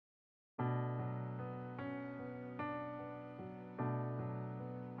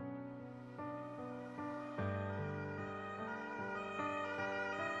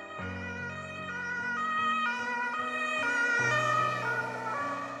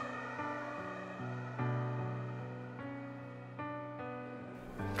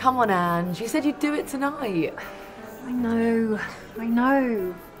Come on, Ange. You said you'd do it tonight. I know.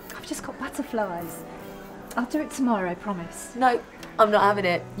 I've just got butterflies. I'll do it tomorrow, I promise. No, I'm not having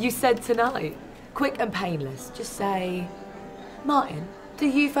it. You said tonight. Quick and painless. Just say, Martin, do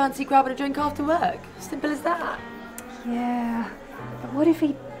you fancy grabbing a drink after work? Simple as that. Yeah, but what if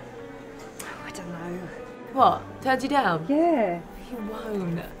he... Oh, I don't know. What? Turns you down? Yeah. He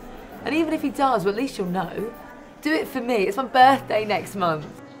won't. And even if he does, well, at least you'll know. Do it for me. It's my birthday next month.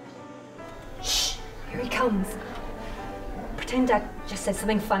 Shh! Here he comes. Pretend I just said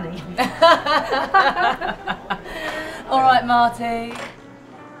something funny. All right, Marty.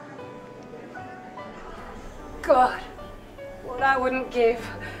 God, what I wouldn't give.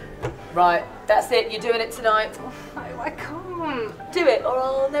 Right, that's it. You're doing it tonight. No, I can't. Do it, or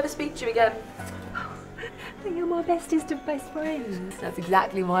I'll never speak to you again. But you're my bestest of best friends. That's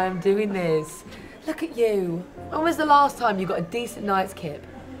exactly why I'm doing this. Look at you. When was the last time you got a decent night's kip?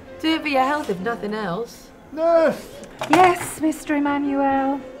 Do it for your health, if nothing else. Nurse! Yes, Mr.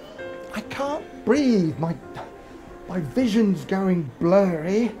 Emmanuel. I can't breathe. My vision's going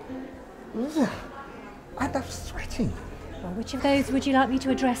blurry. Ugh. And I'm sweating. Well, which of those would you like me to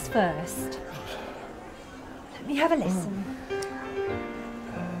address first? Let me have a listen.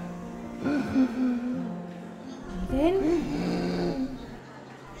 Breathe in.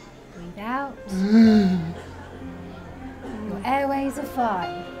 Breathe out. Your airways are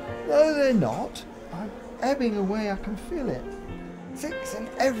fine. No, they're not. I'm ebbing away. I can feel it. 6 in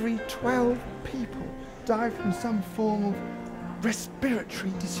every 12 people die from some form of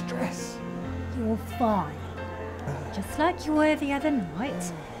respiratory distress. You're fine. Just like you were the other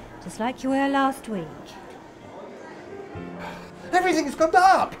night. Just like you were last week. Everything's gone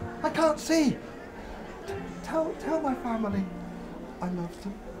dark. I can't see. Tell my family I love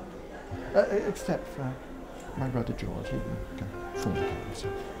them. Except for my brother George. He will go fornicate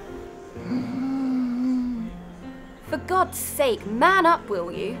himself. For God's sake, man up, will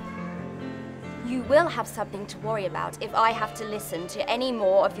you? You will have something to worry about if I have to listen to any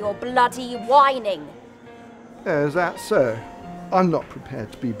more of your bloody whining. Is that so? I'm not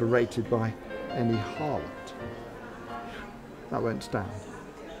prepared to be berated by any harlot. That won't stand.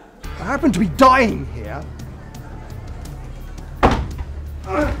 I happen to be dying here.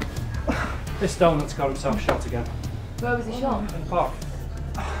 This donut's got himself shot again. Where was he shot? In the park.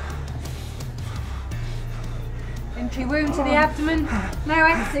 Entry wound to the abdomen. No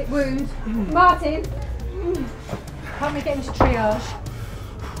exit wound. Martin! Help me get into triage.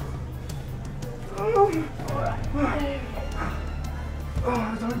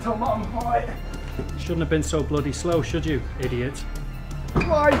 Don't tell Mum, alright? Shouldn't have been so bloody slow, should you, idiot?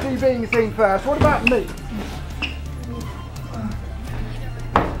 Why is he being seen first? What about me?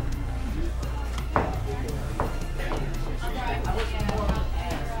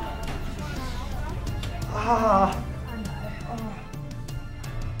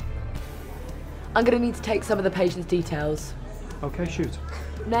 I'm going to need to take some of the patient's details. Okay, shoot.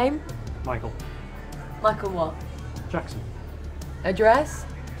 Name? Michael. Michael what? Jackson. Address?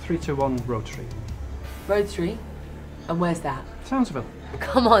 321 Road Street. Road Street? And where's that? Townsville.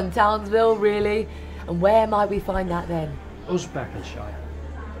 Come on, Townsville, really? And where might we find that then? Uzbekistan.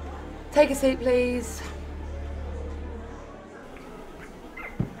 Take a seat, please.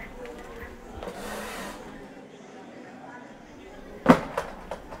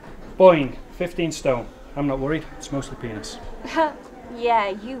 Boeing, 15 stone. I'm not worried, it's mostly penis. Yeah,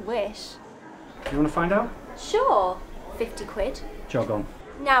 you wish. You want to find out? Sure. 50 quid. Jog on.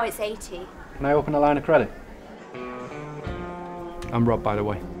 Now it's 80. Can I open a line of credit? I'm Rob, by the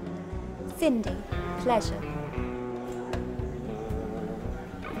way. Cindy, pleasure.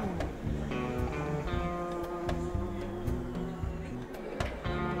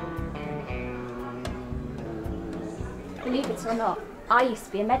 Believe it or not, I used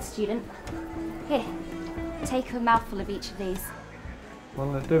to be a med student. Here, take a mouthful of each of these.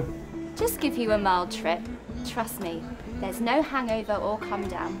 What'll it do? Just give you a mild trip. Trust me, there's no hangover or come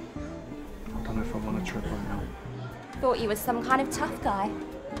down. I don't know if I want a trip right now. Thought you was some kind of tough guy.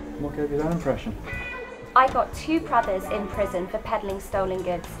 What gave you that impression? I got 2 brothers in prison for peddling stolen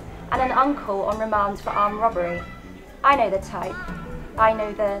goods and an uncle on remand for armed robbery. I know the type. I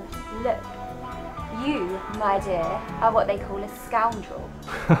know the look. You, my dear, are what they call a scoundrel.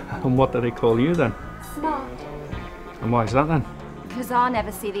 And what do they call you then? Smart. And why is that then? Because I'll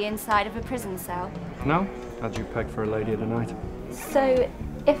never see the inside of a prison cell. No? How'd you peg for a lady of the night? So,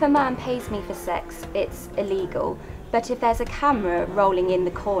 if a man pays me for sex, it's illegal. But if there's a camera rolling in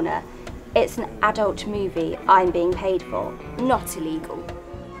the corner, it's an adult movie I'm being paid for. Not illegal.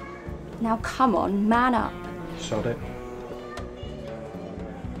 Now come on, man up. Sod it.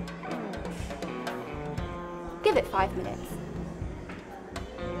 5 minutes.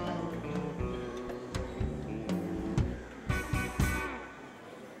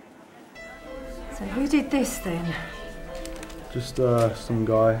 So who did this then? Just some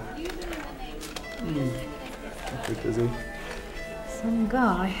guy. A bit busy. Some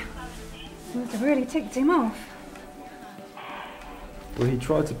guy. Must have really ticked him off. Well, he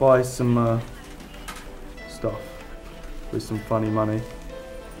tried to buy some stuff with some funny money.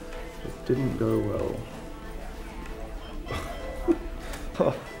 It didn't go well.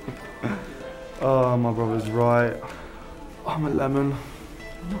 Oh, my brother's right. I'm a lemon.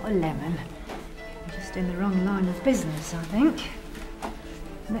 Not a lemon. You're just in the wrong line of business, I think.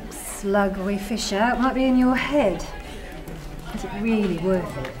 Next slug we fish out might be in your head. Is it really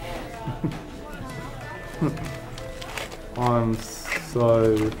worth it? I'm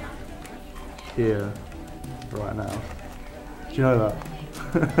so here right now. Do you know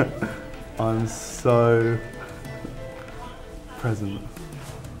that? I'm so present.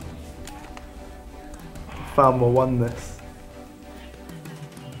 I found my oneness.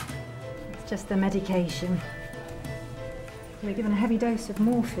 It's just the medication. You're given a heavy dose of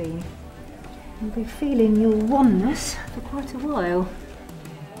morphine. You'll be feeling your oneness for quite a while.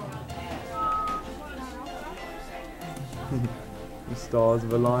 The stars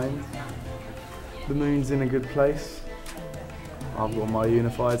have aligned. The moon's in a good place. I've got my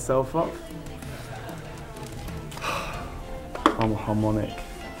unified self up. I'm a harmonic.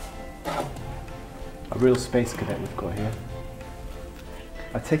 A real space cadet we've got here.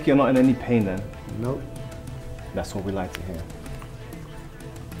 I take it you're not in any pain then? Nope. That's what we like to hear.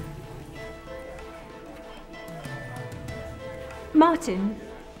 Martin,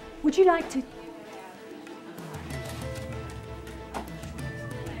 would you like to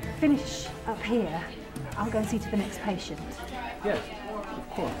finish up here? I'll go and see to the next patient. Yeah, of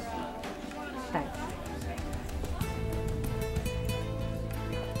course. Thanks.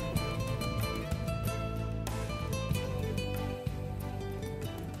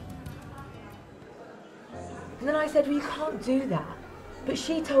 And then I said, well, you can't do that. But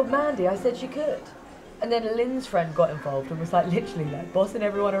she told Mandy I said she could. And then Lynn's friend got involved and was like literally like bossing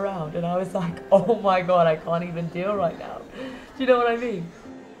everyone around. And I was like, oh my God, I can't even deal right now. Do you know what I mean?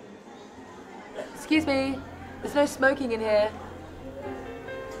 Excuse me, there's no smoking in here.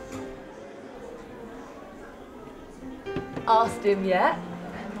 Asked him yet?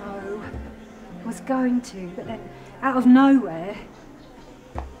 No. I was going to, but then out of nowhere,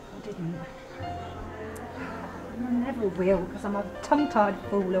 I didn't. I never will, because I'm a tongue-tied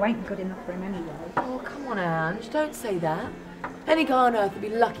fool who ain't good enough for him anyway. Oh, come on, Ange, don't say that. Any guy on earth would be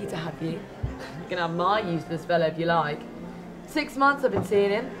lucky to have you. You can have my useless fellow if you like. 6 months I've been seeing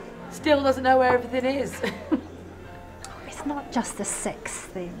him. Still doesn't know where everything is. It's not just the sex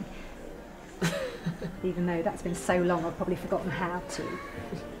thing. Even though that's been so long, I've probably forgotten how to.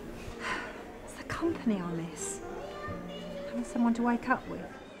 It's the company I miss. Having someone to wake up with.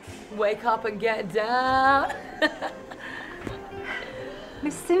 Wake up and get down.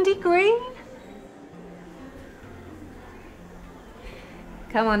 Miss Cindy Green?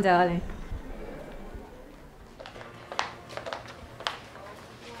 Come on, darling.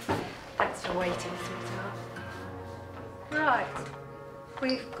 Thanks for waiting, sweetheart. Right.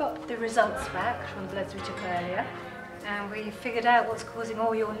 We've got the results back from the bloods we took earlier, and we figured out what's causing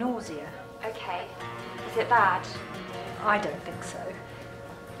all your nausea. Okay. Is it bad? I don't think so.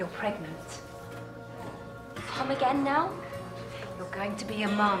 You're pregnant. Come again now? You're going to be a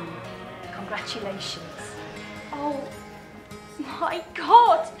mum. Congratulations. Oh my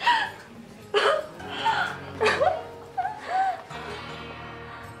God!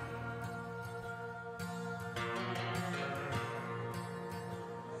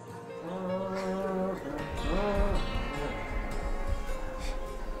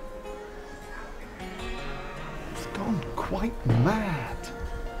 It's gone quite mad.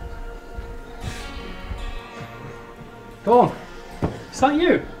 Dawn, is that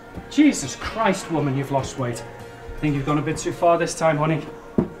you? Jesus Christ, woman, you've lost weight. I think you've gone a bit too far this time, honey.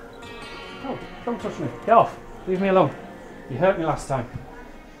 Oh, don't touch me. Get off. Leave me alone. You hurt me last time.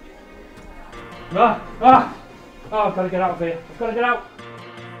 Oh, I've got to get out of here. I've got to get out.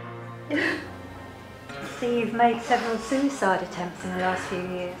 See, you've made several suicide attempts in the last few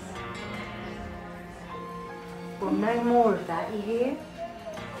years. Well, no more of that, you hear?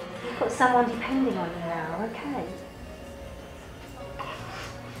 You've got someone depending on you now, okay?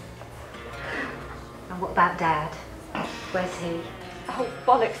 And what about Dad? Where's he? Oh,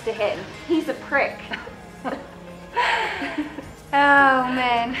 bollocks to him. He's a prick. Oh,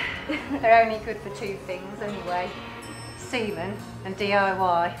 men. They're only good for two things, anyway. Semen and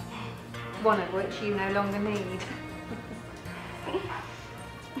DIY. one of which you no longer need.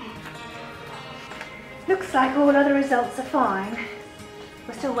 Looks like all other results are fine.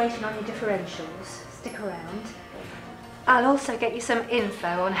 We're still waiting on your differentials. Stick around. I'll also get you some info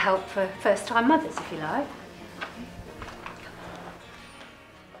on help for first-time mothers, if you like.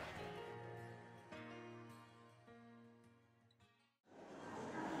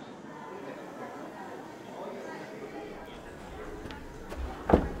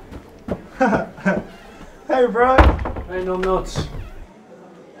 Hey, bro. Hey, no nuts.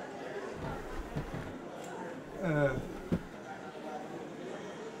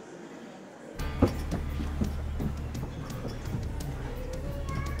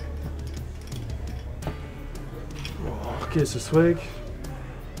 Give us a swig.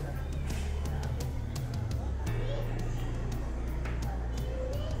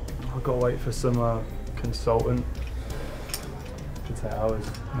 I've got to wait for some consultant. Could take hours.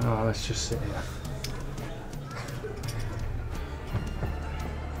 Oh, let's just sit here.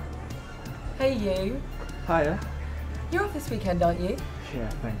 Hey you, Hiya. you're off this weekend, aren't you? Yeah,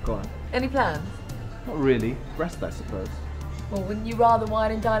 thank God. Any plans? Not really. Rest, I suppose. Well, wouldn't you rather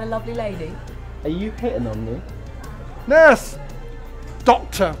wine and dine a lovely lady? Are you hitting on me? Nurse!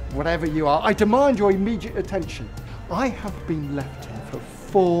 Doctor, whatever you are, I demand your immediate attention. I have been left here for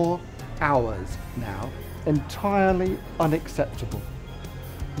 4 hours now. Entirely unacceptable.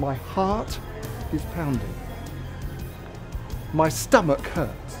 My heart is pounding. My stomach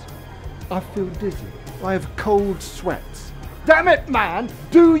hurts. I feel dizzy. I have cold sweats. Damn it, man!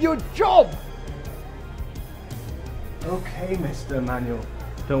 Do your job! Okay, Mr. Emmanuel.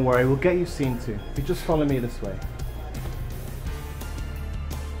 Don't worry, we'll get you seen to. If you just follow me this way.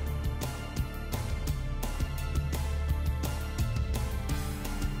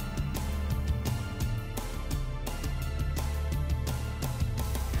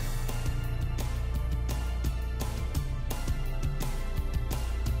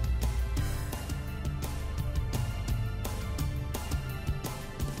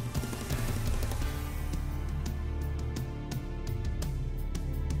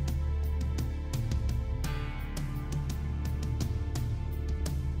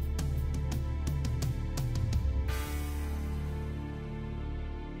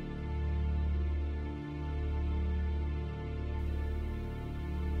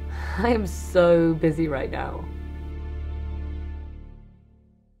 I am so busy right now.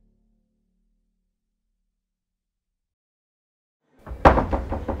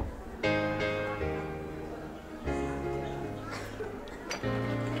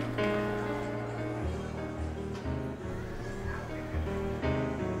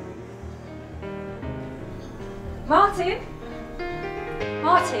 Martin?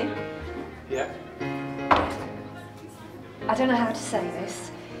 Martin? Yeah? I don't know how to say this,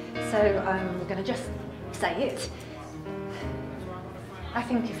 so I'm going to just say it. I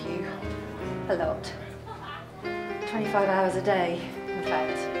think of you a lot. 25 hours a day, in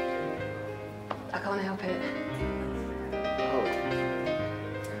fact. I can't help it. Oh.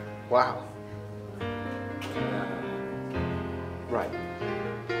 Wow. Right.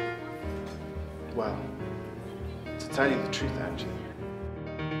 Well, to tell you the truth, Angie,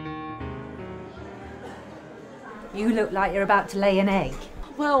 You look like you're about to lay an egg.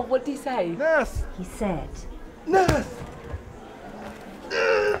 Well, what did he say? Nurse! He said. Nurse!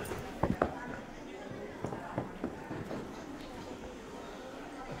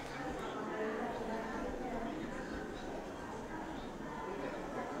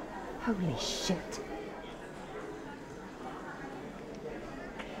 Holy shit.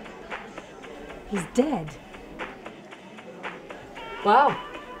 He's dead. Wow.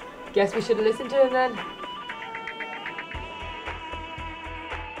 Guess we should have listened to him then.